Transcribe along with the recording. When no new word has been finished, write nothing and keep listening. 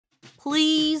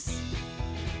Please?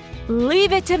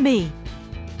 Leave it to me.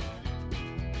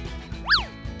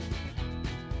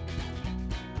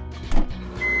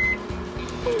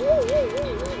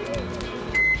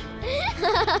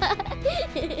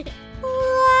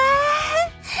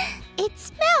 It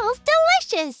smells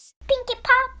delicious! Pinky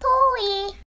Pop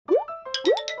Toy!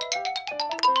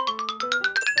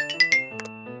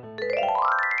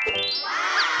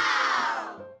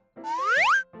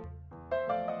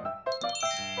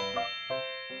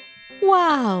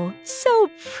 Wow, so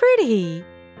pretty!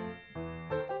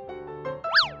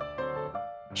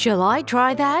 Shall I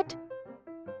try that?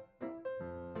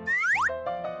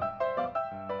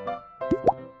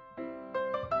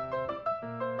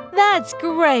 That's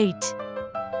great!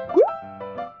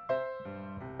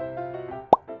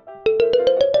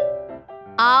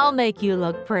 I'll make you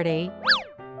look pretty.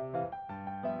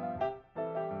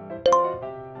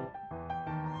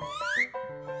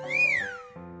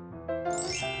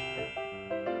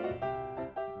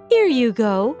 Here you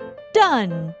go.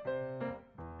 Done!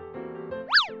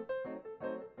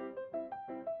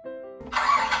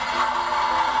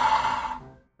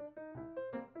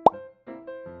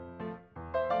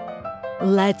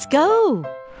 Let's go!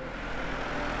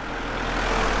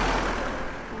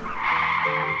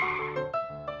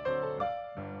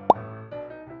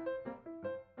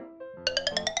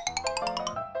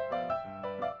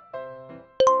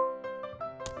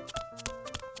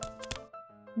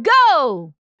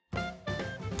 Go!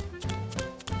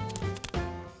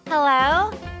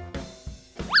 Hello?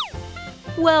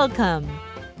 Welcome.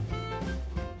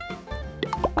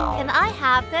 Can I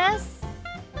have this?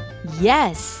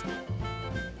 Yes.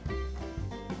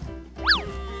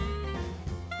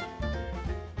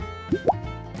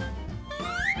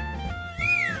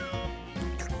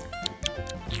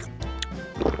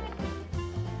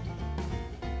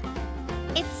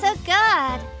 It's so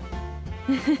good!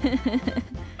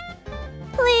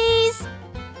 Please?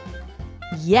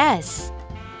 Yes.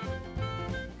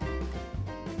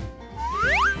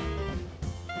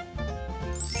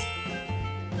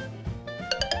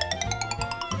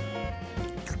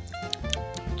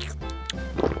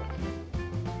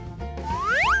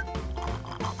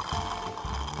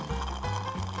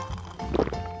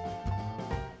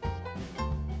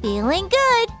 Feeling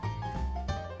good!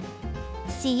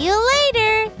 See you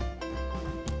later!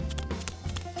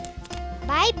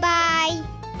 Bye-bye!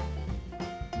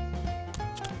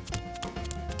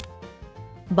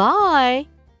 Bye.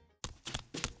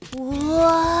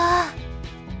 Whoa!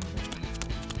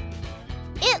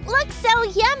 It looks so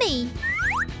yummy!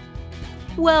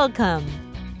 Welcome.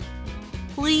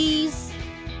 Please?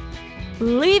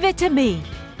 Leave it to me.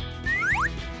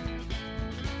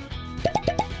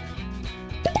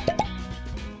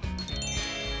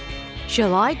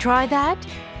 Shall I try that?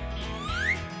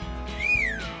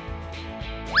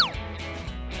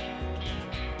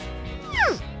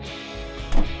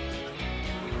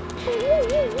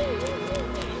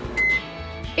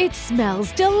 It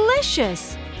smells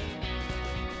delicious.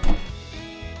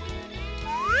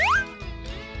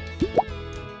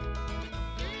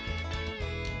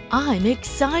 I'm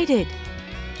excited.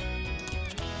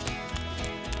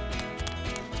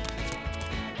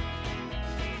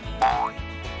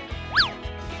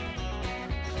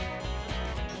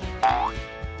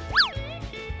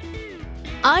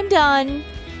 I'm done.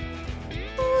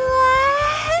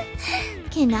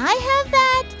 Can I have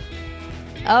that?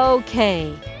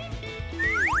 Okay.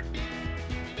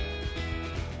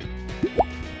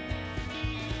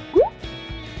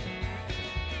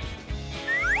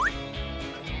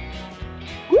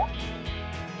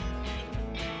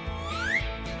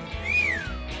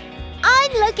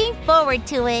 I'm looking forward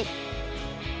to it.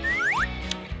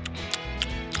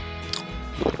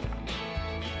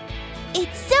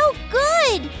 It's so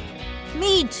good!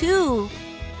 Me too.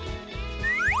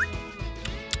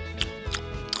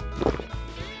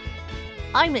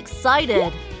 I'm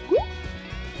excited.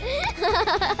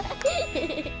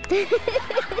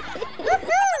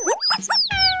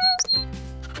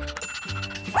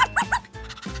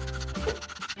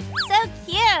 So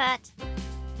cute!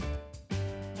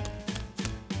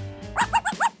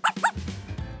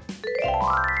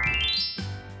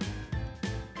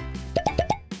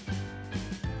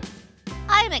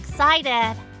 I'm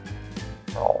excited.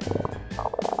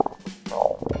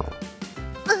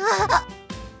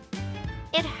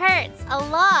 It hurts a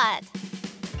lot.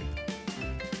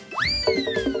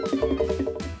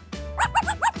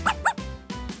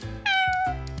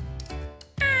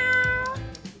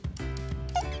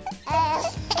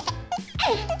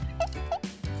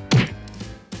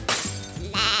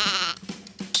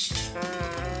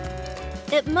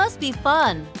 It must be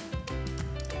fun.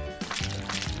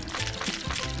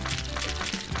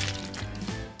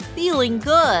 Feeling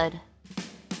good.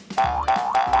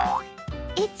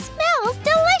 It smells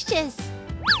delicious.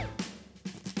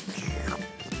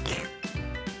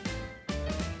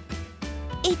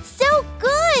 It's so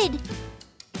good.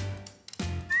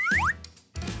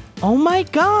 Oh my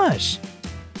gosh!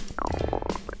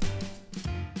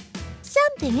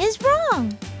 Something is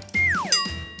wrong.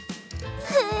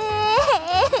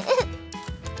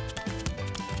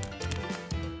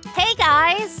 Hey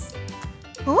guys!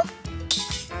 Huh?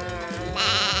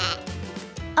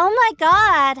 Oh my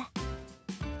God!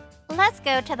 Let's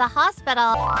go to the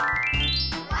hospital.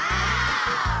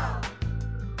 Wow!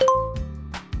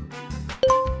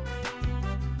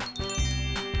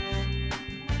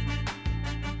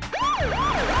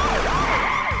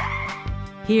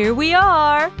 Here we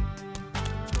are.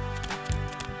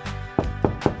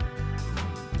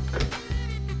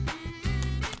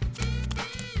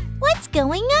 What's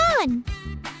going on?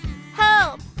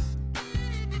 Help!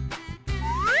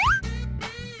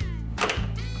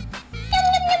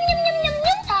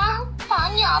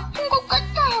 많이 아픈 것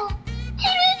같아요.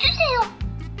 치료해주세요.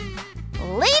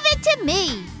 Leave it to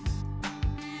me.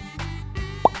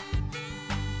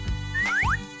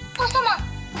 호소마,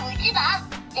 울지 마.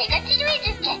 내가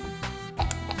치료해줄게.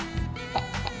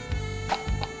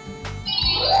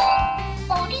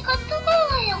 머리가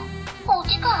뜨거워요.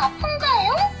 어디가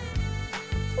아픈가요?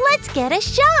 Let's get a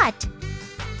shot.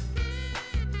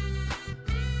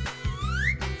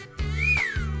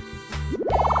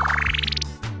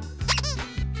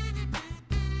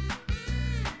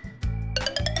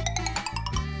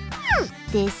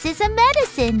 This is a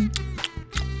medicine.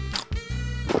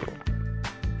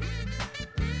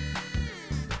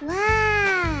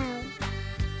 Wow.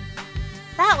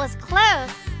 That was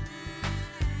close.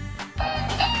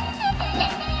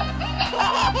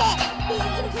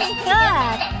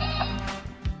 Good.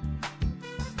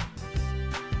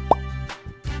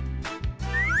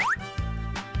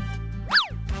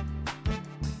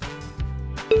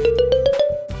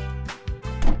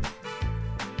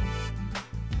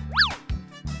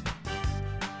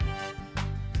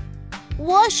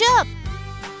 Wash up.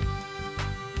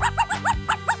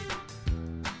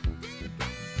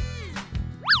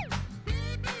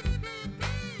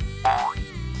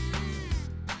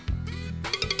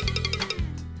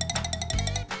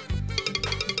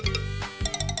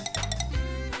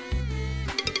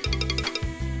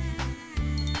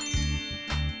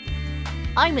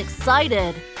 I'm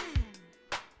excited.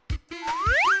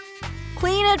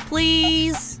 Clean it,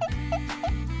 please.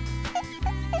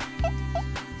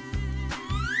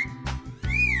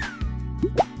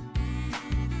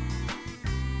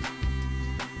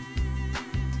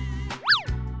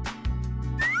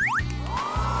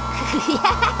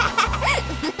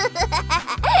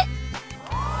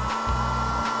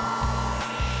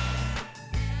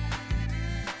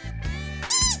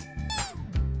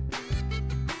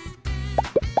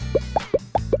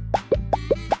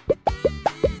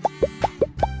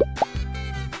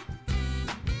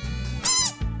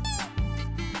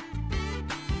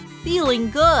 Feeling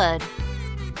good.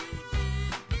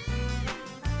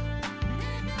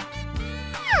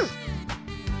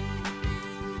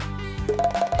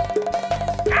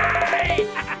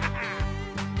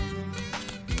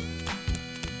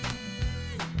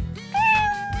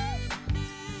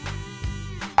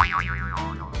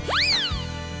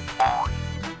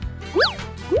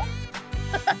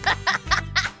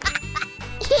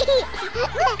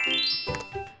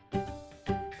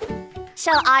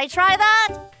 Shall I try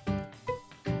that?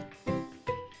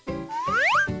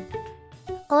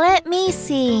 Let me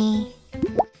see.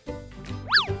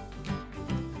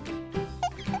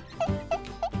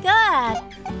 Good.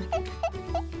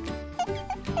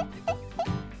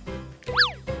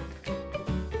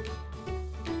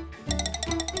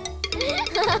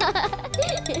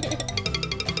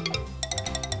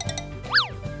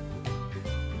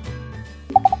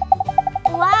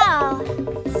 Wow,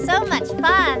 so much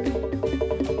fun.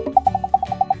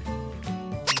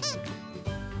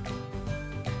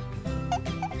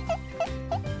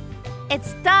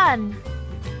 It's done.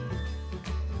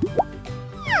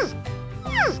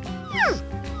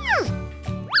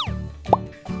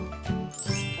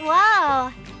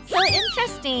 Wow, so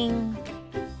interesting.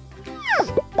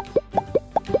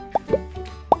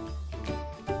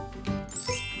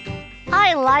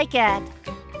 I like it.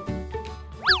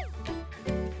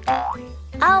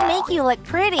 I'll make you look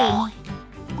pretty.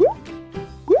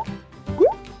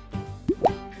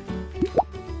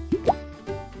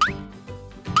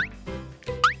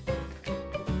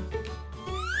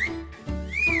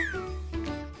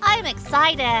 I'm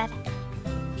excited.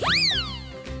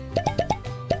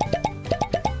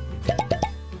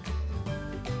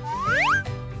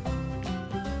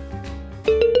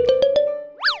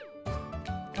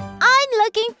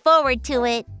 forward to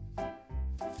it.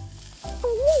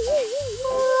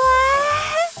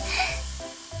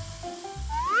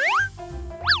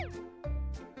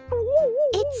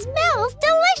 It smells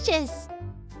delicious.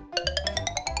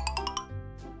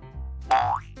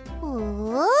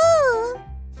 Ooh.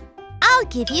 I'll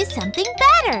give you something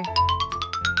better.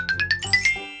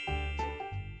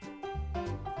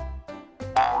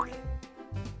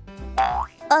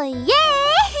 Oh, yeah!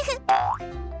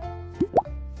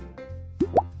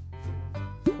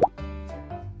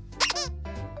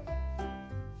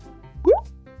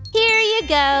 Here you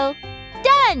go.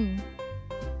 Done!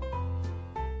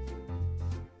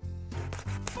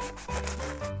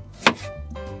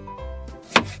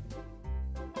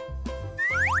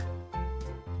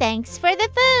 Thanks for the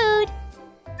food.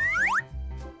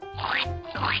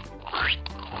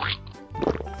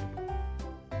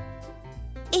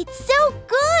 It's so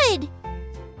good!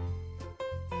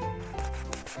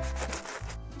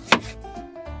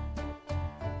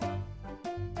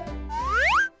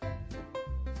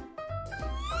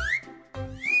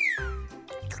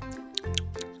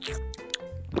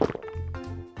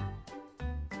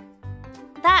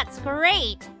 That's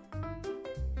great!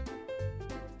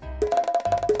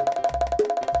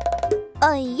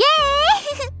 Oh, yeah!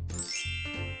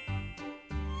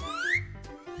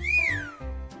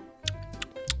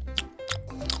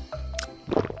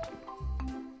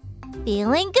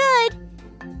 Feeling good.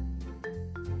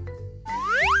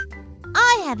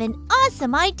 I have an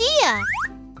awesome idea.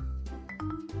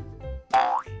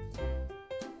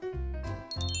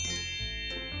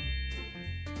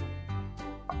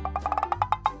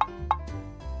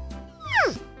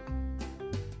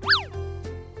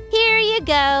 Here you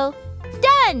go.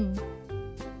 Done.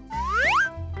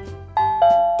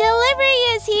 Delivery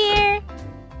is here.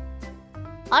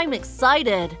 I'm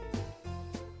excited.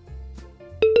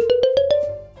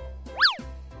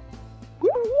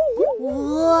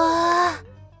 Whoa.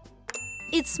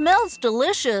 It smells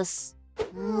delicious.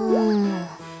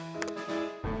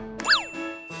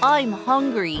 I'm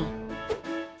hungry.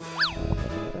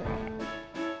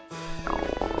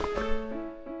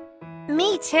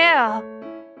 Me too.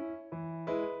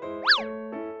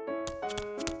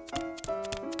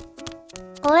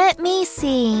 Let me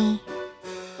see.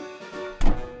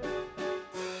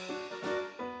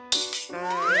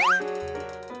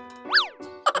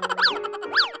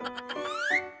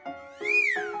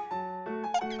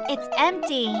 It's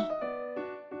empty.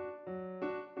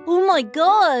 Oh my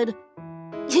god!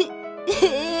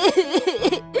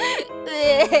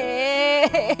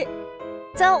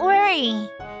 Don't worry.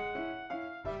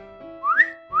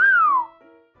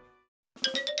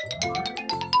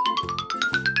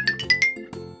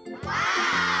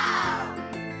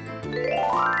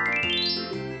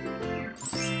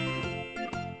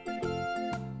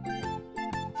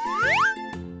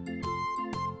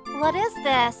 What is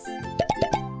this?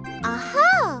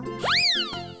 Aha!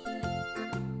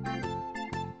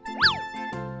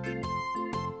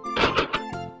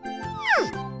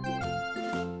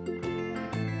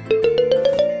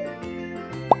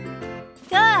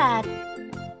 Good.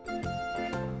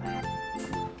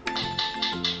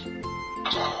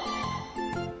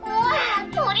 우와,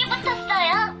 불이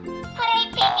붙었어요.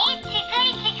 프라이팬이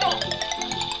지글지글.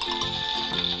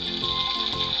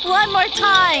 One more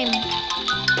time!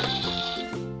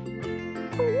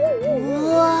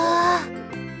 우와.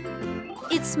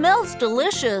 It smells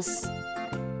delicious.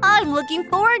 I'm looking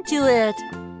forward to it.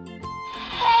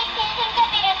 프라이팬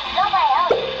생각비를 불러봐요.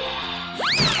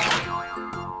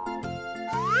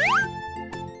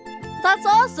 That's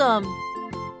awesome.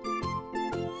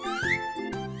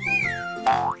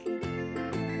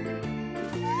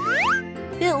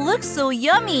 It looks so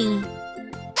yummy.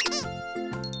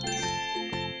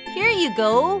 Here you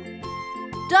go.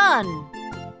 Done.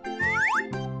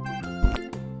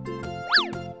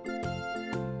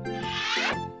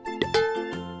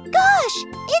 Gosh,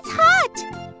 it's hot.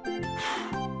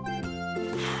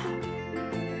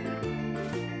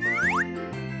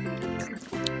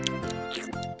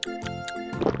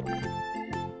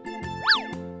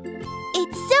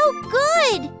 It's so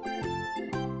good.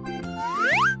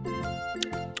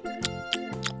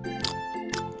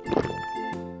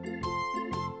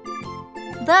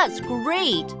 That's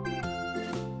great.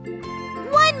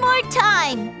 One more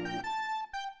time.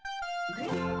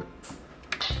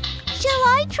 Shall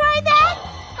I try that?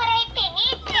 프라이팬이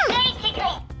지글지글.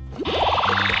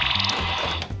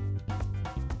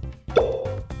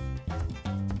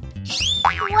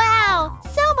 Wow,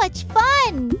 so much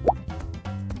fun.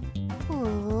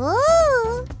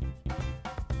 Ooh.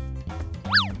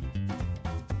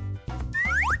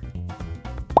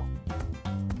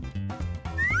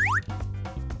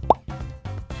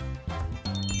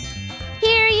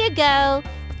 you go.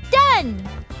 Done.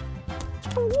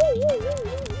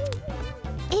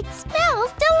 It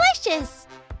smells delicious.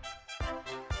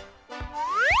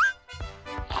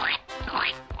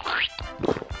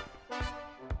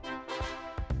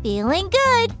 Feeling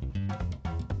good.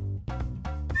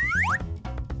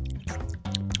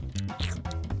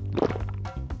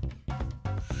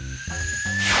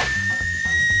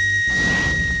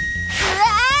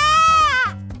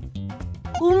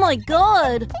 Oh my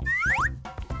god!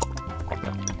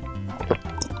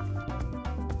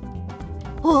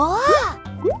 Whoa!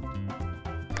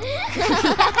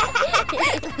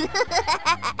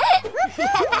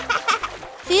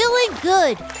 Feeling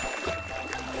good.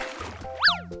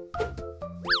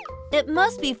 It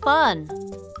must be fun.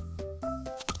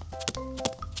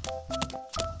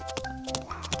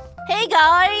 Hey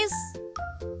guys!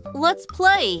 Let's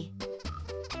play.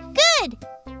 Good.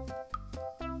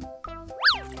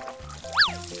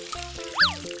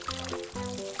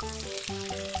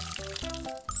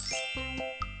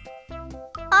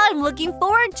 I'm looking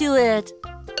forward to it.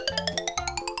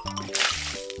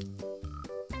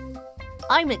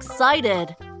 I'm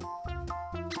excited.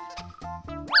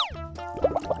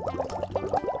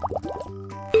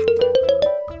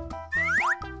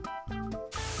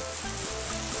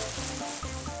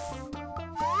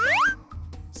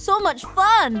 So much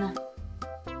fun!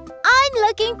 I'm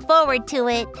looking forward to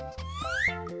it.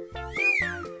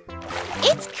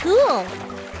 It's cool.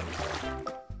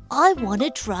 I want to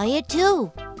try it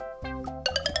too.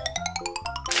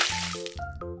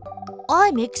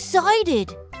 I'm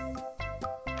excited.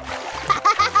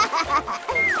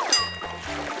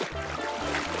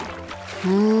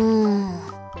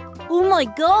 Oh my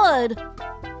god!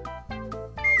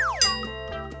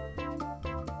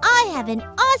 I have an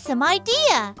awesome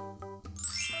idea.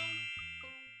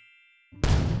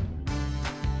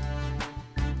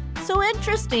 So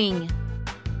interesting.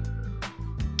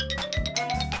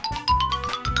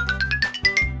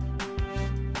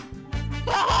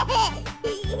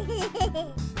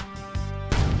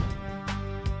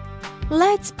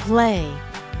 Let's play.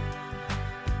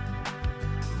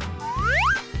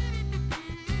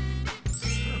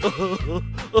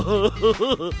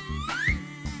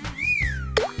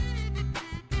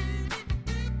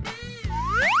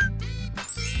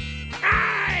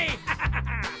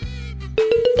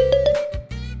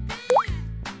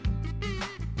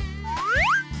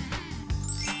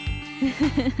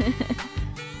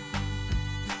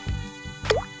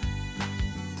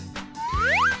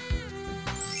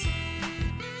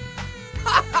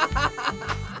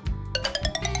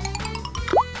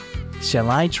 Shall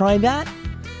I try that?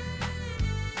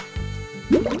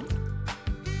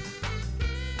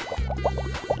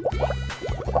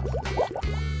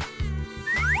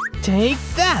 Take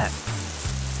that!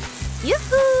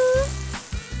 Yoo-hoo!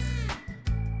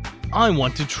 I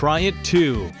want to try it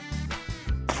too.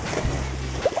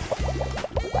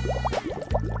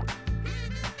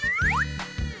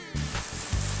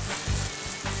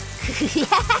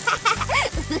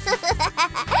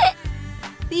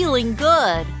 Feeling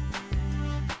good.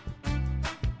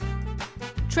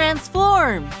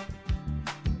 Transform.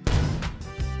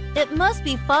 It must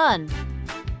be fun.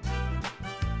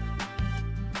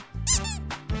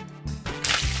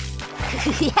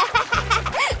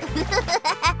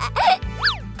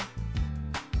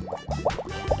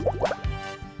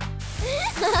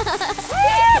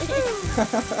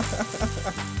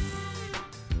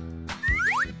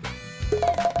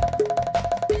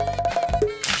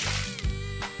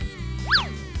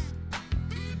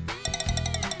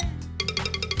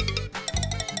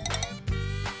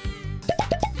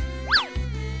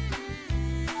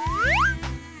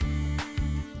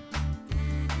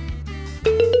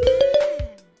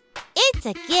 It's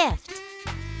a gift.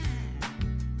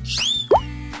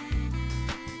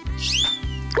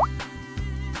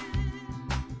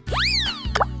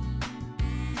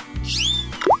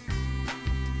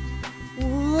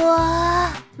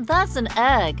 Whoa! That's an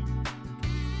egg.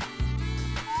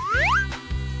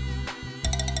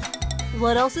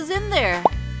 What else is in there?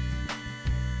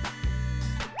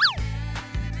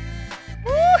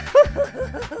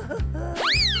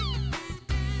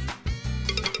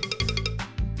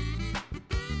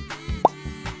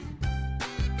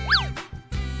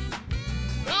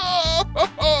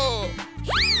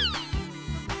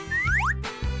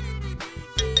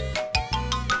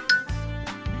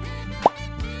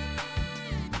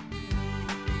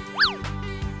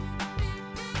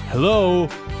 Hello?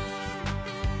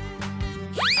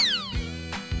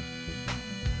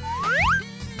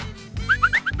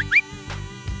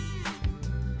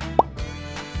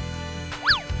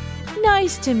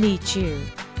 Nice to meet you.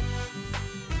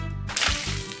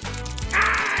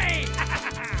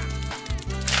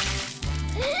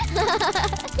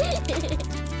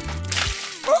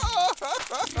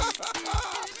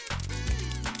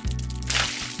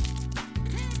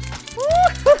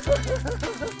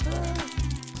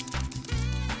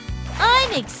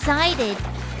 I'm excited.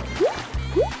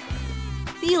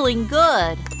 Feeling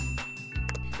good.